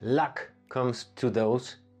Luck comes to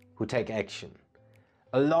those who take action.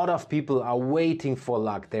 A lot of people are waiting for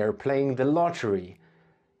luck. They're playing the lottery.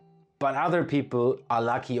 But other people are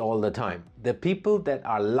lucky all the time. The people that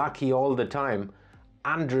are lucky all the time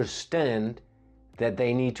understand that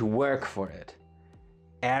they need to work for it.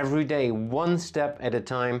 Every day, one step at a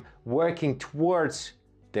time, working towards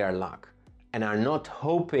their luck, and are not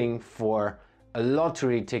hoping for a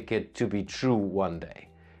lottery ticket to be true one day.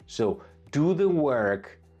 So do the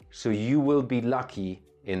work so you will be lucky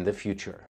in the future.